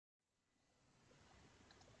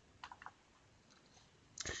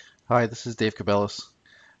Hi, this is Dave Cabellis.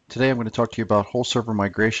 Today I'm going to talk to you about whole server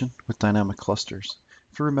migration with dynamic clusters.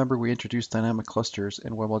 If you remember, we introduced dynamic clusters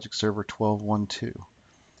in WebLogic Server 12.1.2.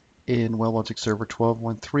 In WebLogic Server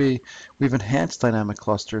 12.1.3, we've enhanced dynamic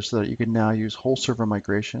clusters so that you can now use whole server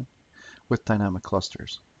migration with dynamic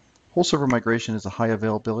clusters. Whole server migration is a high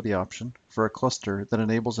availability option for a cluster that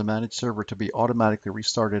enables a managed server to be automatically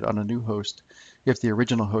restarted on a new host if the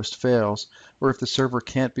original host fails or if the server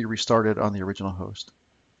can't be restarted on the original host.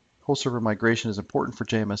 Whole server migration is important for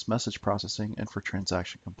JMS message processing and for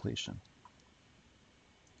transaction completion.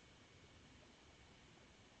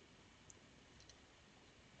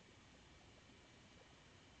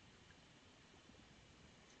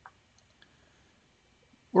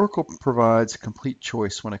 Oracle provides complete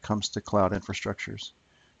choice when it comes to cloud infrastructures.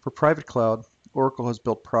 For private cloud, Oracle has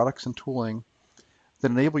built products and tooling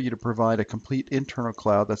that enable you to provide a complete internal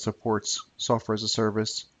cloud that supports software as a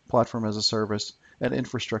service, platform as a service, and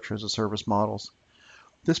infrastructure as a service models.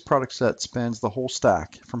 This product set spans the whole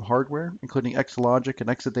stack, from hardware, including WebLogic and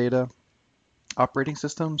Exadata, operating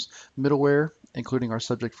systems, middleware, including our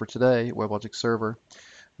subject for today, WebLogic Server,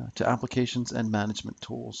 to applications and management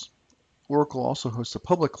tools. Oracle also hosts a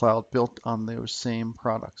public cloud built on those same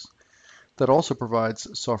products that also provides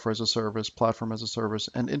software as a service, platform as a service,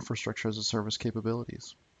 and infrastructure as a service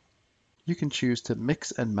capabilities. You can choose to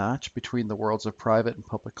mix and match between the worlds of private and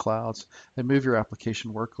public clouds and move your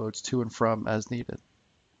application workloads to and from as needed.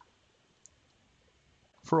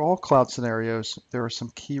 For all cloud scenarios, there are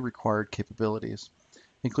some key required capabilities,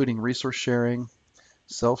 including resource sharing,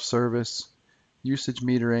 self-service, usage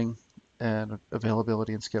metering, and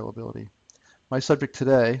availability and scalability. My subject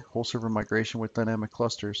today, whole server migration with dynamic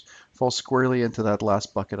clusters, falls squarely into that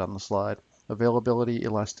last bucket on the slide: availability,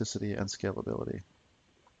 elasticity, and scalability.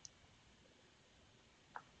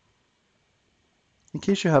 In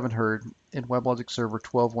case you haven't heard, in WebLogic Server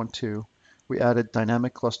 12.1.2, we added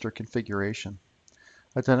dynamic cluster configuration.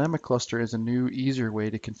 A dynamic cluster is a new, easier way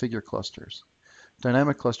to configure clusters.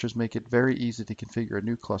 Dynamic clusters make it very easy to configure a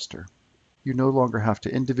new cluster. You no longer have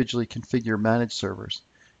to individually configure managed servers.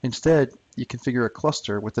 Instead, you configure a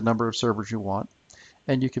cluster with the number of servers you want,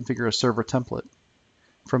 and you configure a server template.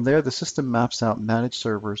 From there, the system maps out managed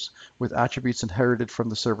servers with attributes inherited from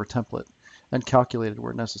the server template and calculated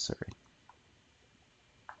where necessary.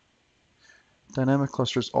 Dynamic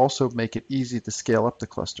clusters also make it easy to scale up the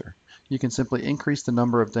cluster. You can simply increase the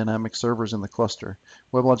number of dynamic servers in the cluster.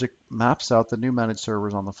 WebLogic maps out the new managed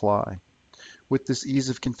servers on the fly. With this ease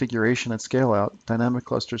of configuration and scale out, dynamic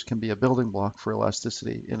clusters can be a building block for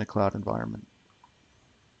elasticity in a cloud environment.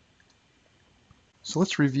 So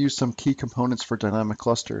let's review some key components for dynamic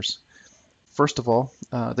clusters. First of all,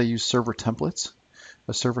 they use server templates.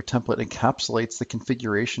 A server template encapsulates the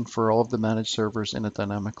configuration for all of the managed servers in a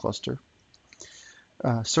dynamic cluster.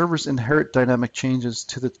 Servers inherit dynamic changes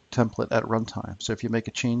to the template at runtime. So if you make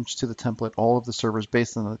a change to the template, all of the servers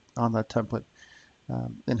based on that template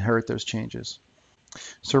inherit those changes.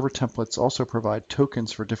 Server templates also provide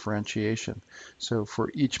tokens for differentiation. So for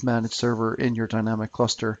each managed server in your dynamic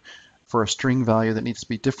cluster, for a string value that needs to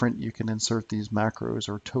be different, you can insert these macros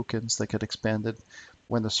or tokens that get expanded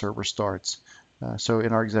when the server starts. So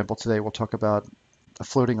in our example today, we'll talk about a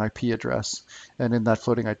floating IP address, and in that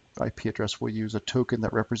floating IP address, we'll use a token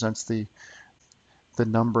that represents the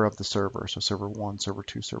number of the server, so server 1, server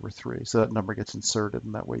 2, server 3. So that number gets inserted,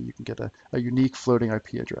 and that way you can get a unique floating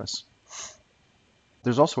IP address.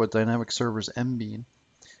 There's also a dynamic servers mbean.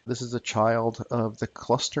 This is a child of the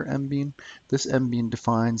cluster mbean. This mbean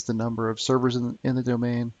defines the number of servers in the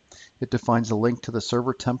domain. It defines a link to the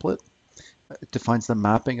server template. It defines the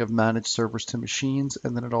mapping of managed servers to machines,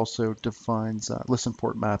 and then it also defines listen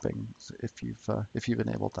port mapping if you've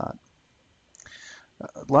enabled that.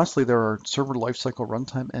 Lastly, there are server lifecycle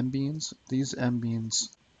runtime mbeans. These mbeans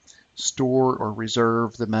store or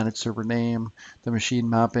reserve the managed server name, the machine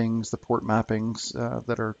mappings, the port mappings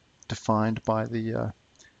that are defined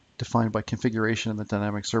by configuration in the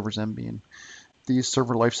dynamic servers mbean. These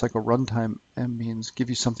server lifecycle runtime mbeans give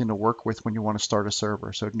you something to work with when you want to start a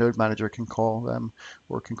server. So Node Manager can call them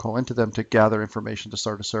or can call into them to gather information to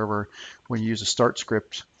start a server. When you use a start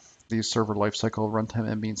script, these server lifecycle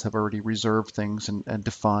runtime mbeans have already reserved things and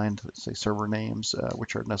defined, let's say, server names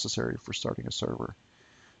which are necessary for starting a server.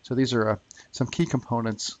 So these are some key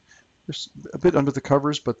components. There's a bit under the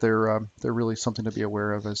covers, but they're really something to be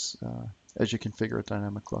aware of as you configure a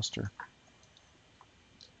dynamic cluster.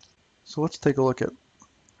 So let's take a look at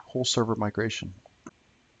whole server migration.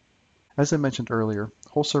 As I mentioned earlier,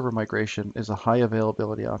 whole server migration is a high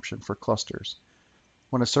availability option for clusters.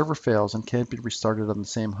 When a server fails and can't be restarted on the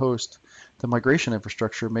same host, the migration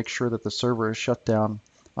infrastructure makes sure that the server is shut down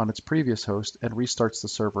on its previous host and restarts the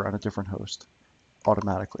server on a different host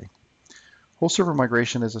automatically. Whole server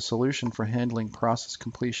migration is a solution for handling process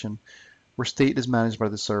completion where state is managed by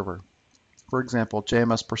the server. For example,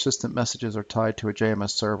 JMS persistent messages are tied to a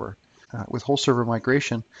JMS server. With whole server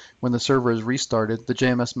migration, when the server is restarted, the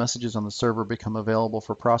JMS messages on the server become available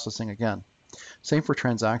for processing again. Same for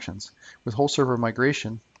transactions. With whole server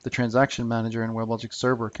migration, the transaction manager in WebLogic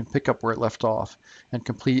server can pick up where it left off and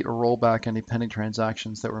complete or roll back any pending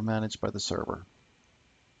transactions that were managed by the server.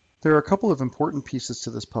 There are a couple of important pieces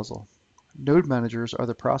to this puzzle. Node managers are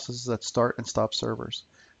the processes that start and stop servers.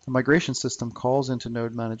 The migration system calls into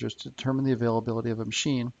node managers to determine the availability of a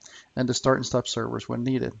machine and to start and stop servers when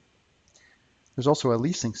needed. There's also a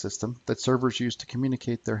leasing system that servers use to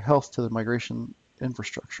communicate their health to the migration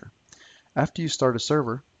infrastructure. After you start a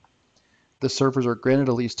server, the servers are granted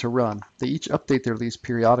a lease to run. They each update their lease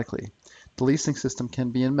periodically. The leasing system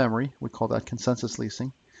can be in memory, we call that consensus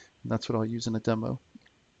leasing, and that's what I'll use in a demo,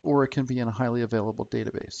 or it can be in a highly available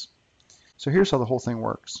database. So here's how the whole thing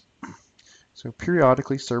works. So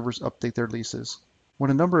periodically servers update their leases.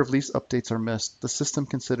 When a number of lease updates are missed, the system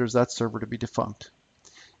considers that server to be defunct.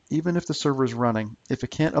 Even if the server is running, if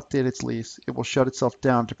it can't update its lease, it will shut itself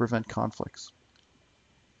down to prevent conflicts.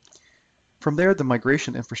 From there, the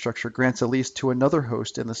migration infrastructure grants a lease to another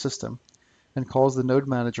host in the system and calls the node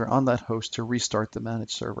manager on that host to restart the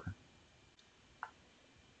managed server.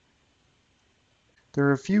 There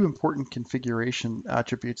are a few important configuration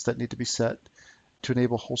attributes that need to be set to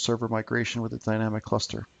enable whole server migration with a dynamic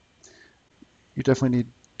cluster. You definitely need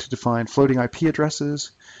to define floating IP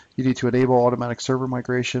addresses, you need to enable automatic server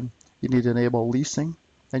migration, you need to enable leasing,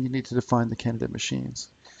 and you need to define the candidate machines.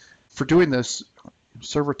 For doing this,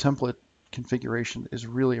 server template configuration is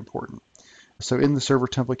really important. So in the server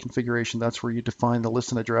template configuration, that's where you define the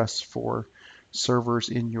listen address for servers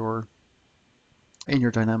in your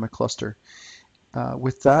dynamic cluster.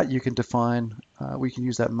 With that, you can define, we can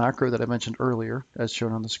use that macro that I mentioned earlier, as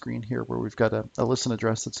shown on the screen here, where we've got a listen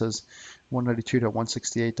address that says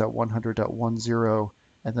 192.168.100.10,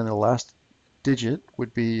 and then the last digit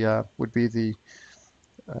would be the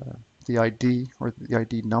ID or the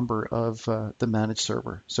ID number of the managed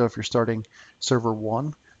server. So if you're starting server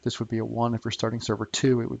 1, this would be a 1. If you're starting server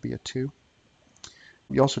 2, it would be a 2.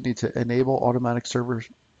 You also need to enable automatic server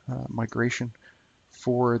migration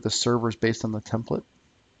for the servers based on the template.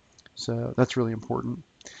 So that's really important.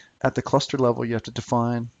 At the cluster level, you have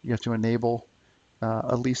to enable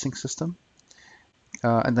a leasing system.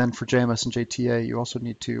 And then for JMS and JTA, you also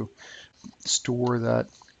need to store the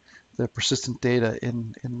persistent data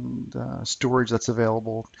in storage that's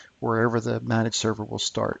available wherever the managed server will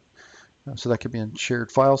start. So that can be in a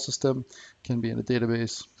shared file system, can be in a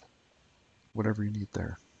database, whatever you need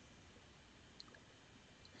there.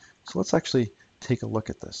 So let's actually take a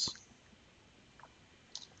look at this.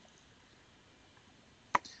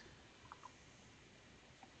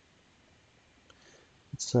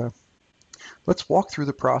 Let's walk through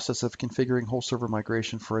the process of configuring whole server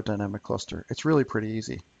migration for a dynamic cluster. It's really pretty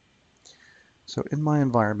easy. So in my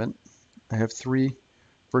environment, I have 3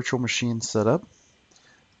 virtual machines set up.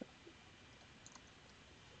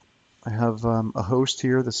 I have a host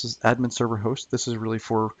here. This is admin server host. This is really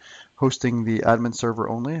for hosting the admin server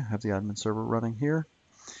only. I have the admin server running here.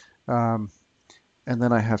 And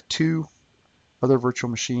then I have 2 other virtual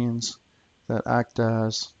machines that act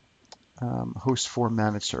as hosts for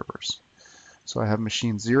managed servers. So I have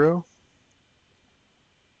machine 0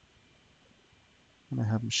 and I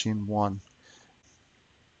have machine 1.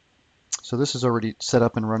 So this is already set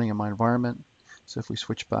up and running in my environment. So if we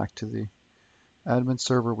switch back to the admin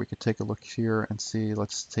server, we could take a look here and see,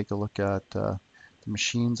 let's take a look at the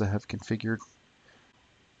machines I have configured.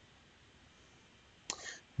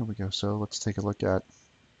 Here we go. So let's take a look at,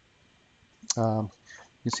 you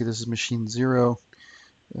can see this is machine 0.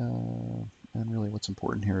 And really what's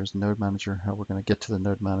important here is node manager, how we're going to get to the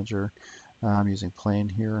node manager. I'm using plain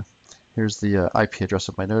here. Here's the IP address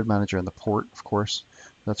of my node manager and the port, of course,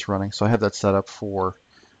 that's running. So I have that set up for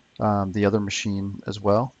the other machine as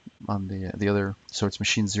well on the other, so it's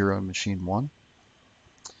machine 0 and machine 1.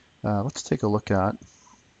 Let's take a look at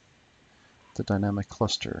the dynamic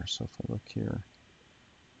cluster. So if I look here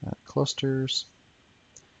at clusters,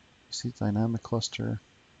 you see dynamic cluster.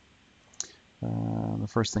 The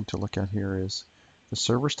first thing to look at here is the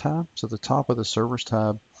servers tab. So the top of the servers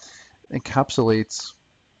tab encapsulates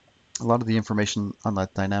a lot of the information on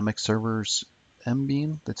that dynamic servers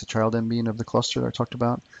MBean. That's a child MBean of the cluster that I talked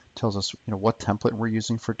about. It tells us what template we're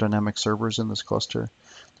using for dynamic servers in this cluster.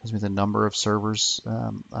 It tells me the number of servers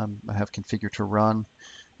I have configured to run.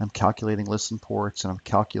 I'm calculating listen ports and I'm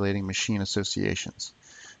calculating machine associations.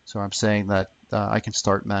 So I'm saying that I can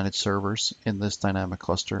start manage servers in this dynamic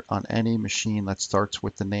cluster on any machine that starts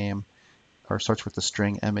with the name or starts with the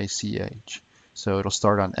string MACH. So it'll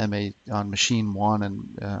start on on machine 1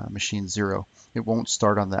 and machine 0. It won't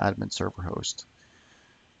start on the admin server host.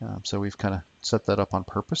 So we've kind of set that up on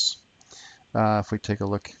purpose. If we take a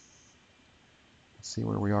look, let's see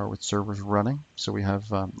where we are with servers running. So we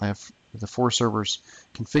have I have the 4 servers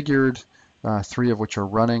configured, 3 of which are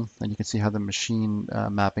running, and you can see how the machine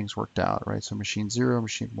mappings worked out, right? So machine 0,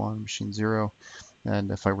 machine 1, machine 0,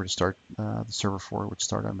 and if I were to start the server 4, it would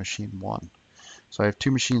start on machine 1. So I have 2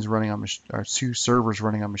 machines running on, or 2 servers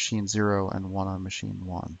running on machine 0 and 1 on machine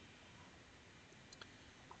 1.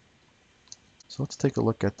 So let's take a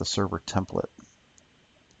look at the server template.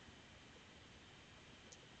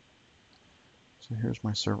 So here's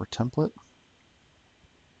my server template.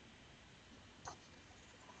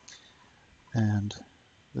 And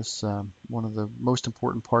this one of the most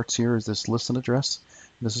important parts here is this listen address.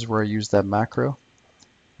 This is where I use that macro,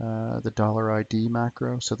 the $ID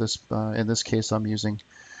macro. So this, in this case, I'm using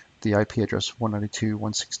the IP address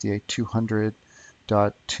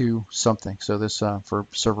 192.168.200.2 something. So this for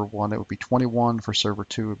server 1 it would be 21, for server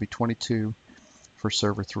 2 it would be 22, for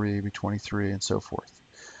server 3 it would be 23, and so forth.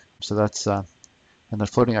 So that's and the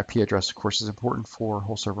floating IP address, of course, is important for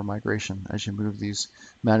whole server migration. As you move these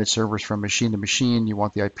managed servers from machine to machine, you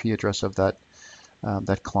want the IP address of that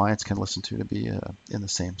that clients can listen to be in the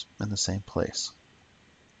same place.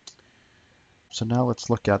 So now let's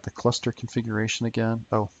look at the cluster configuration again.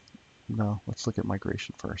 Oh, no, let's look at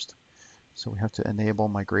migration first. So we have to enable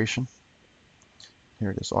migration.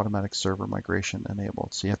 Here it is, automatic server migration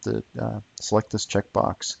enabled. So you have to select this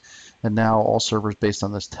checkbox, and now all servers based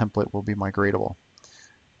on this template will be migratable.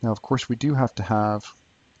 Now, of course, we do have to have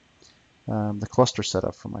the cluster set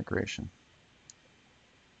up for migration.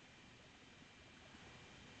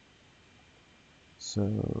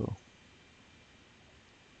 So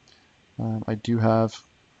I do have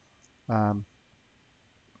I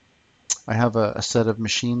have a set of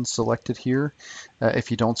machines selected here. If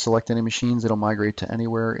you don't select any machines, it'll migrate to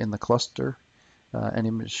anywhere in the cluster, any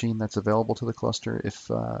machine that's available to the cluster. If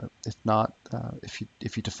not,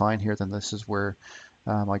 if you define here, then this is where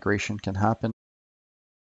migration can happen.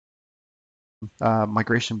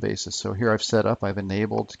 Migration basis. So here I've set up, I've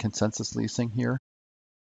enabled consensus leasing here.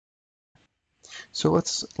 So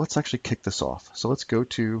let's actually kick this off. So let's go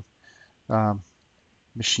to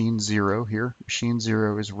machine 0 here. Machine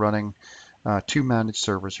 0 is running 2 managed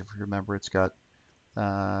servers. If you remember, it's got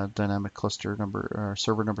dynamic cluster number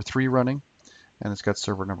server number 3 running, and it's got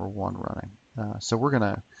server number 1 running. So we're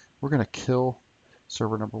gonna kill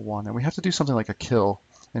server number 1, and we have to do something like a kill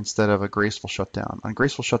instead of a graceful shutdown. On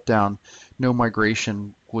graceful shutdown, no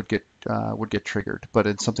migration would get triggered, but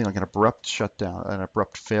in something like an abrupt shutdown, an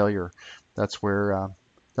abrupt failure, that's where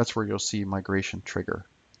you'll see migration trigger.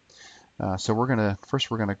 So we're gonna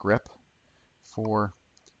grep for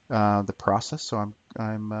the process. So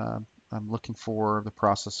I'm looking for the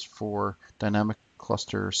process for dynamic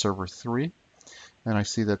cluster server 3, and I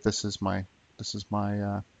see that this is my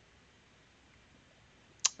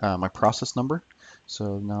my process number.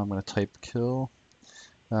 So now I'm going to type kill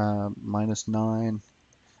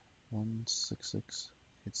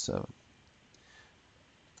 -9.166.87.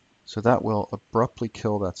 So that will abruptly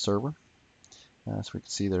kill that server. So we can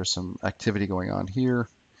see there's some activity going on here. And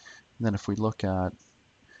then if we look at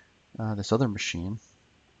this other machine,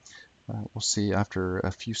 we'll see after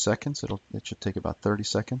a few seconds, it should take about 30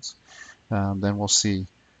 seconds. Then we'll see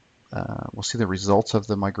the results of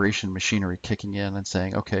the migration machinery kicking in and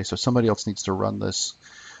saying, okay, so somebody else needs to run this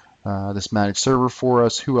this managed server for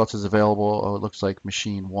us. Who else is available? Oh, it looks like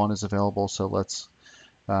machine 1 is available, so let's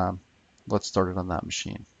start it on that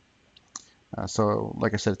machine. So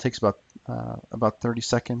like I said, it takes about 30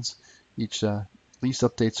 seconds. Each lease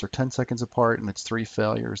updates are 10 seconds apart, and it's 3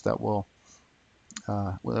 failures that will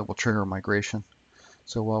trigger migration.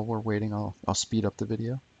 So while we're waiting, I'll speed up the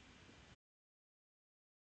video.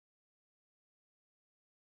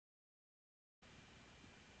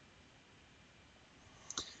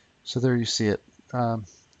 So there you see it.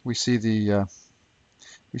 We see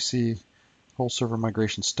whole server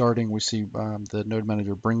migration starting. We see the node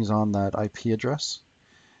manager brings on that IP address,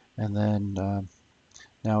 and then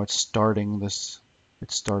now it's starting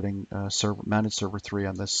managed server 3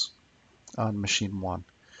 on machine 1.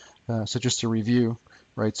 So just to review,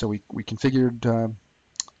 right? So we configured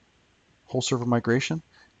whole server migration.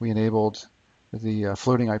 We enabled the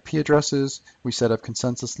floating IP addresses. We set up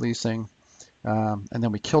consensus leasing. And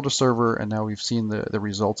then we killed a server, and now we've seen the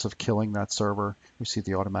results of killing that server. We see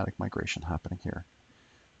the automatic migration happening here.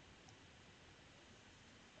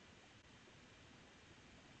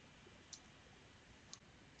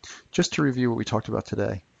 Just to review what we talked about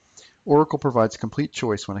today, Oracle provides complete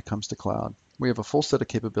choice when it comes to cloud. We have a full set of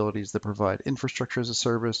capabilities that provide infrastructure as a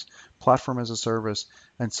service, platform as a service,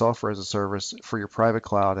 and software as a service for your private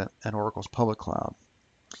cloud and Oracle's public cloud.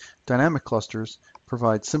 Dynamic clusters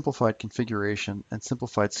provide simplified configuration and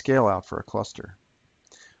simplified scale out for a cluster.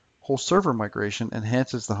 Whole server migration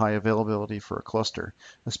enhances the high availability for a cluster,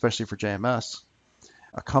 especially for JMS.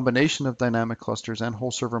 A combination of dynamic clusters and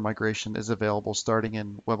whole server migration is available starting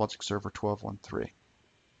in WebLogic Server 12.1.3.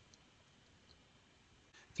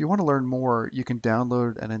 If you want to learn more, you can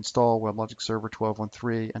download and install WebLogic Server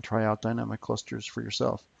 12.1.3 and try out dynamic clusters for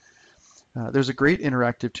yourself. There's a great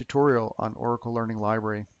interactive tutorial on Oracle Learning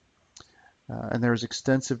Library, and there's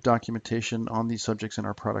extensive documentation on these subjects in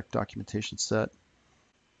our product documentation set.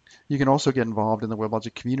 You can also get involved in the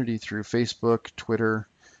WebLogic community through Facebook, Twitter,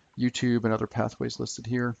 YouTube, and other pathways listed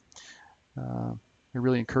here. I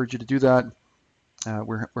really encourage you to do that.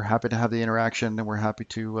 We're happy to have the interaction, and we're happy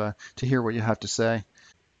to hear what you have to say.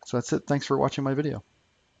 So that's it. Thanks for watching my video.